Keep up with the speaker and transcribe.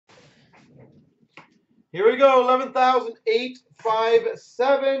Here we go,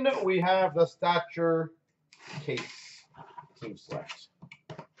 11,857. We have the Stature case. Team select.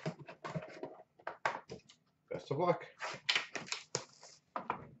 Best of luck.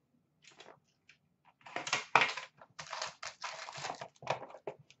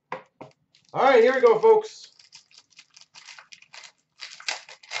 All right, here we go, folks.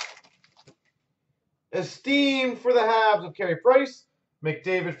 Esteemed for the Habs of Carey Price.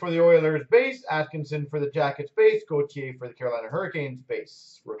 McDavid for the Oilers base. Atkinson for the Jackets base. Gauthier for the Carolina Hurricanes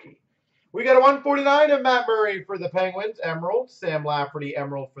base. Rookie. We got a 149 of Matt Murray for the Penguins. Emerald. Sam Lafferty,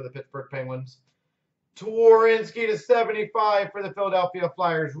 Emerald for the Pittsburgh Penguins. Twarynski to 75 for the Philadelphia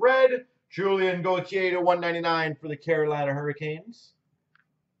Flyers. Red. Julian Gauthier to 199 for the Carolina Hurricanes.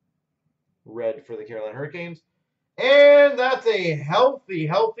 Red for the Carolina Hurricanes. And that's a healthy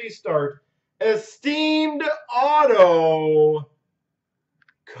start. Esteemed auto,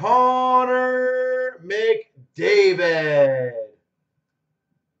 Connor McDavid.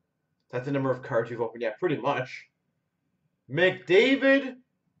 That's the number of cards you've opened. Yeah, pretty much. McDavid,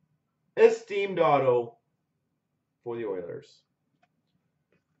 esteemed auto for the Oilers.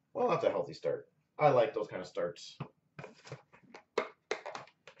 Well, that's a healthy start. I like those kind of starts.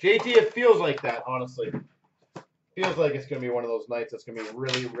 JT, it feels like that, honestly. Feels like it's going to be one of those nights that's going to be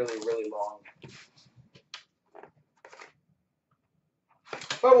really long.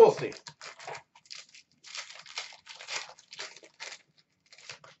 But we'll see.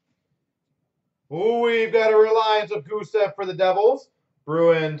 We've got a Reliance of Gusev for the Devils.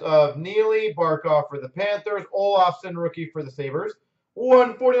 Bruins of Neely. Barkov for the Panthers. Olofsson, rookie for the Sabres.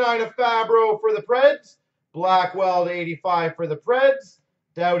 149 of Fabro for the Preds. Blackwell to 85 for the Preds.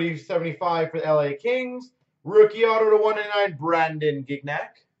 Doughty 75 for the LA Kings. Rookie auto to 199, Brandon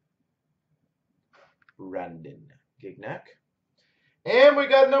Gignac. And we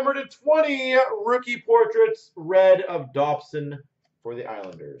got number to 20, rookie portraits, red of Dobson for the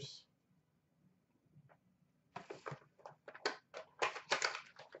Islanders.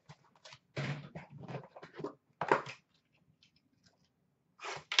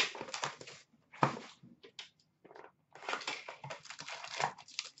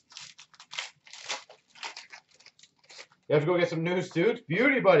 You have to go get some new suits.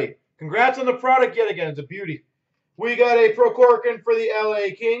 Beauty, buddy. Congrats on the product yet again. It's a beauty. We got a Prokhorkin for the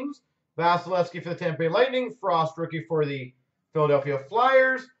LA Kings. Vasilevsky for the Tampa Bay Lightning. Frost, rookie for the Philadelphia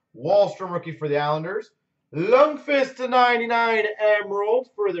Flyers. Wallstrom, rookie for the Islanders. Lundqvist to 99, Emerald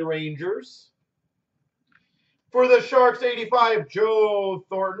for the Rangers. For the Sharks, 85, Joe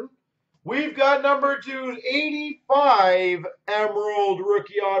Thornton. We've got number 285, Emerald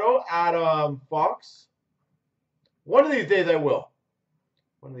rookie auto, Adam Fox. One of these days I will.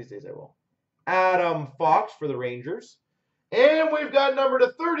 Adam Fox for the Rangers. And we've got number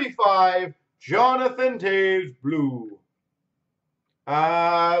to 35, Jonathan Toews Blue.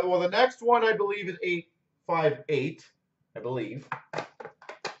 Well, the next one I believe is 858, I believe.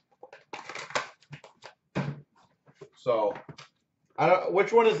 So, I don't.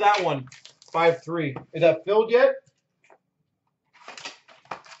 Which one is that one? 5-3. Is that filled yet?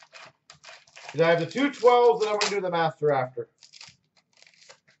 I have the 212s, and I'm going to do the master after.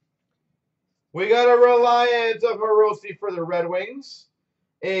 We got a Reliance of Hiroshi for the Red Wings.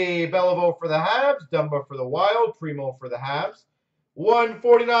 A Beliveau for the Habs. Dumba for the Wild. Primo for the Habs.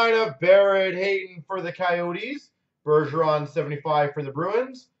 149 of Barrett Hayton for the Coyotes. Bergeron 75 for the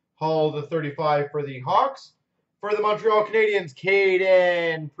Bruins. Hull to 35 for the Hawks. For the Montreal Canadiens,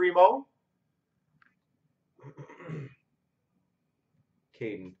 Caden Primo.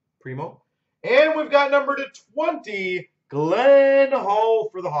 And we've got number to 20, Glenn Hall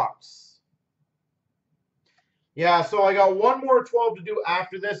for the Hawks. Yeah, so I got one more 12 to do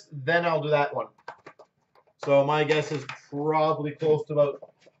after this, then I'll do that one. So my guess is probably close to about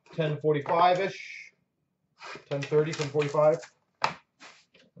 10:45-ish. 10:30, 10:45. I'll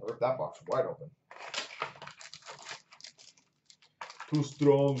rip that box wide open. Too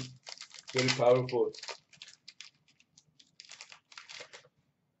strong. Very powerful.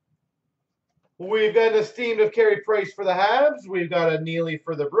 We've got an esteemed of Carey Price for the Habs. We've got a Neely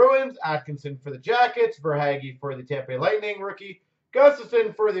for the Bruins. Atkinson for the Jackets. Verhaeghe for the Tampa Bay Lightning rookie.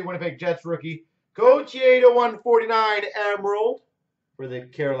 Gustafson for the Winnipeg Jets rookie. Gauthier to 149 Emerald for the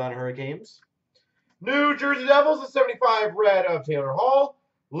Carolina Hurricanes. New Jersey Devils, a 75 red of Taylor Hall.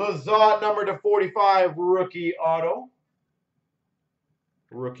 Lizotte number to 45 rookie auto.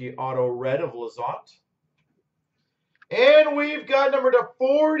 Rookie auto red of Lizotte. And we've got number to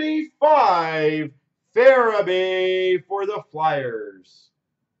 45, Farabee for the Flyers.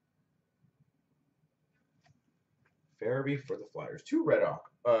 Two red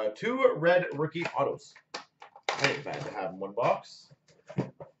 2 red rookie autos. Ain't bad to have in one box.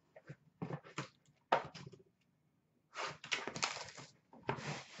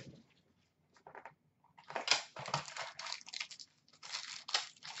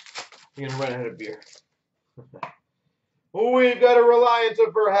 You're gonna run out of beer. We've got a reliance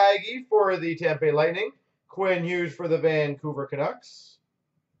of Verhaeghe for the Tampa Bay Lightning. Quinn Hughes for the Vancouver Canucks.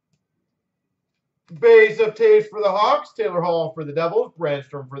 Base of Taves for the Hawks. Taylor Hall for the Devils.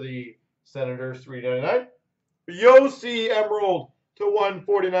 Brandstrom for the Senators, $3.99. Yossi Emerald to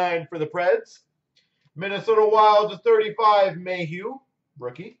 149 for the Preds. Minnesota Wild to 35, Mayhew,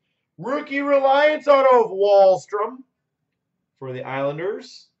 rookie. Rookie Reliance auto of Wahlstrom for the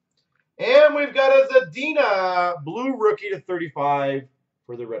Islanders. And we've got a Zadina blue rookie to 35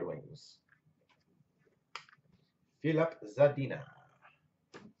 for the Red Wings. Filip Zadina.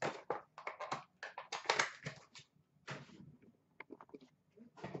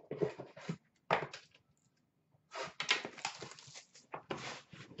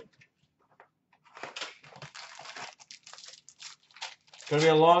 It's going to be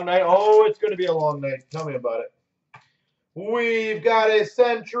a long night. Oh, it's going to be a long night. Tell me about it. We've got a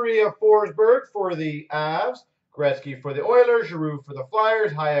Century of Forsberg for the Avs. Gretzky for the Oilers. Giroux for the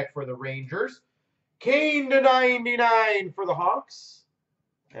Flyers. Hayek for the Rangers. Kane to 99 for the Hawks.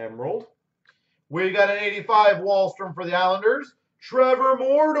 Emerald. We got an 85 Wahlstrom for the Islanders. Trevor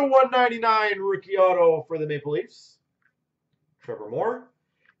Moore to 199 rookie auto for the Maple Leafs. Trevor Moore.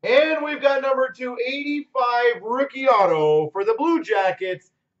 And we've got number 285 rookie auto for the Blue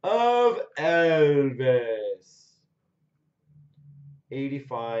Jackets of Elvis.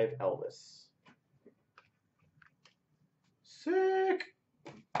 85 Elvis. Sick.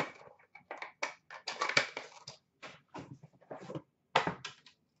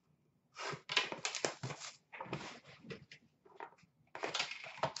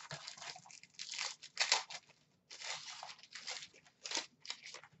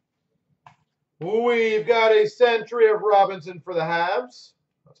 We've got a Century of Robinson for the Habs.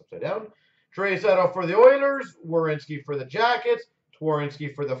 That's upside down. Trey Settle for the Oilers. Werenski for the Jackets.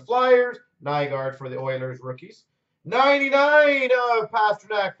 Twarynski for the Flyers. Nygaard for the Oilers rookies. 99 of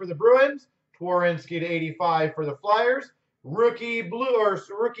Pasternak for the Bruins. Twarynski to 85 for the Flyers. Rookie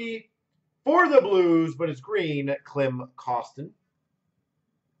for the Blues, but it's green. Klim Kostin.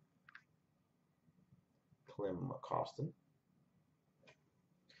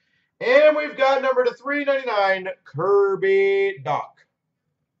 And we've got number to 399, Kirby Dach.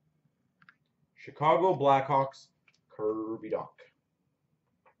 Chicago Blackhawks, Kirby Dach.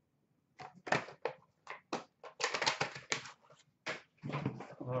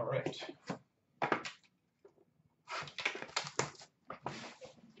 All right.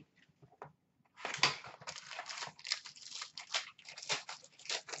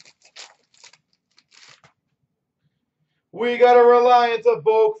 We got a Reliance of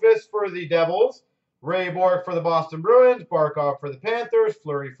Boqvist for the Devils. Ray Bourque for the Boston Bruins. Barkov for the Panthers.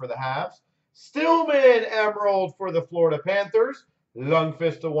 Fleury for the Habs. Stillman Emerald for the Florida Panthers.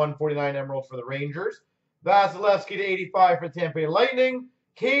 Lundqvist to 149 Emerald for the Rangers. Vasilevsky to 85 for the Tampa Bay Lightning.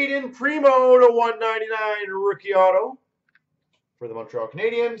 Caden Primo to 199 rookie auto for the Montreal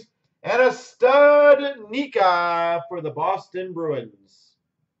Canadiens. And a stud Nika for the Boston Bruins.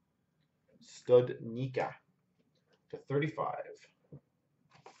 Stud Nika to 35.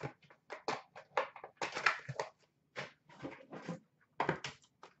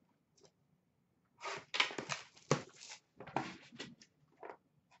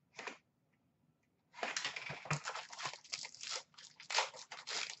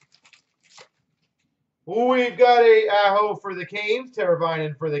 We've got a Aho for the Canes,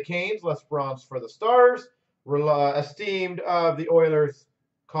 Teravainen for the Canes, Les Bronze for the Stars, esteemed of the Oilers,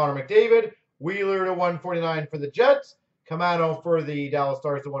 Connor McDavid, Wheeler to 149 for the Jets, Camano for the Dallas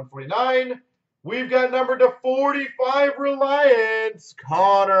Stars to 149. We've got number to 45 Reliance,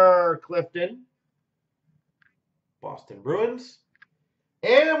 Connor Clifton, Boston Bruins.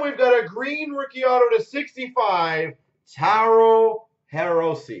 And we've got a green rookie auto to 65, Taro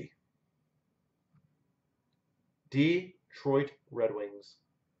Hirose, Detroit Red Wings,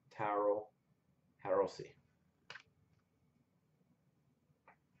 Taro Hirose.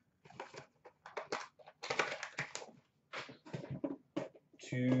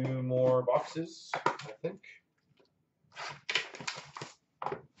 Two more boxes, I think.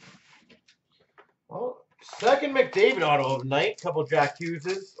 Well, second McDavid auto of the night. Couple Jack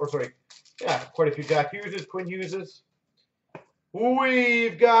Hugheses, or sorry, yeah, quite a few Jack Hugheses, Quinn Hugheses.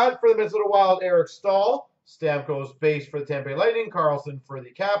 We've got for the Minnesota Wild, Eric Stahl. Stamkos base for the Tampa Bay Lightning. Carlson for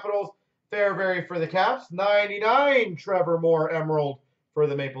the Capitals. Fairbury for the Caps. 99 Trevor Moore Emerald for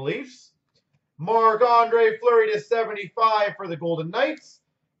the Maple Leafs. Marc-Andre Fleury to 75 for the Golden Knights.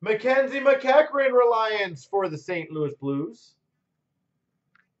 Mackenzie McEachran Reliance for the St. Louis Blues.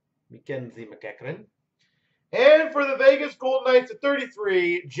 Mackenzie McEachran. And for the Vegas Golden Knights at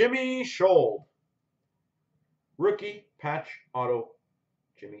 33, Jimmy Shold. Rookie patch auto,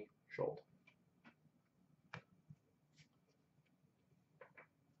 Jimmy Shold.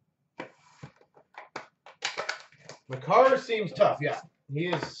 Makar seems tough, yeah. He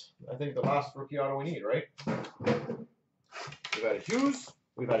is, I think, the last rookie auto we need, right? We've had a Hughes,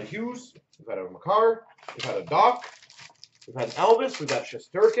 we've had a Makar, we've had a Doc, we've had an Elvis, we've got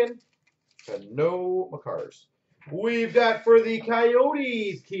Shesterkin, we've had no Makars. We've got for the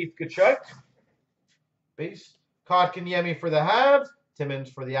Coyotes, Keith Tkachuk, base, Kotkaniemi for the Habs, Timmins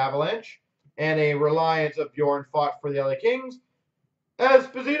for the Avalanche, and a Reliance of Bjorn Fott for the LA Kings.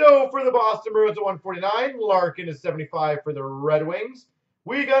 Esposito for the Boston Bruins at 149. Larkin is 75 for the Red Wings.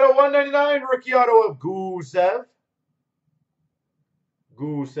 We got a 199 rookie auto of Gusev.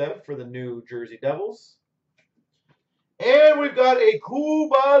 Gusev for the New Jersey Devils. And we've got a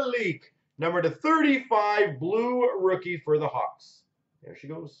Kubalik, number to 35, blue rookie for the Hawks. There she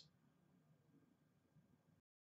goes.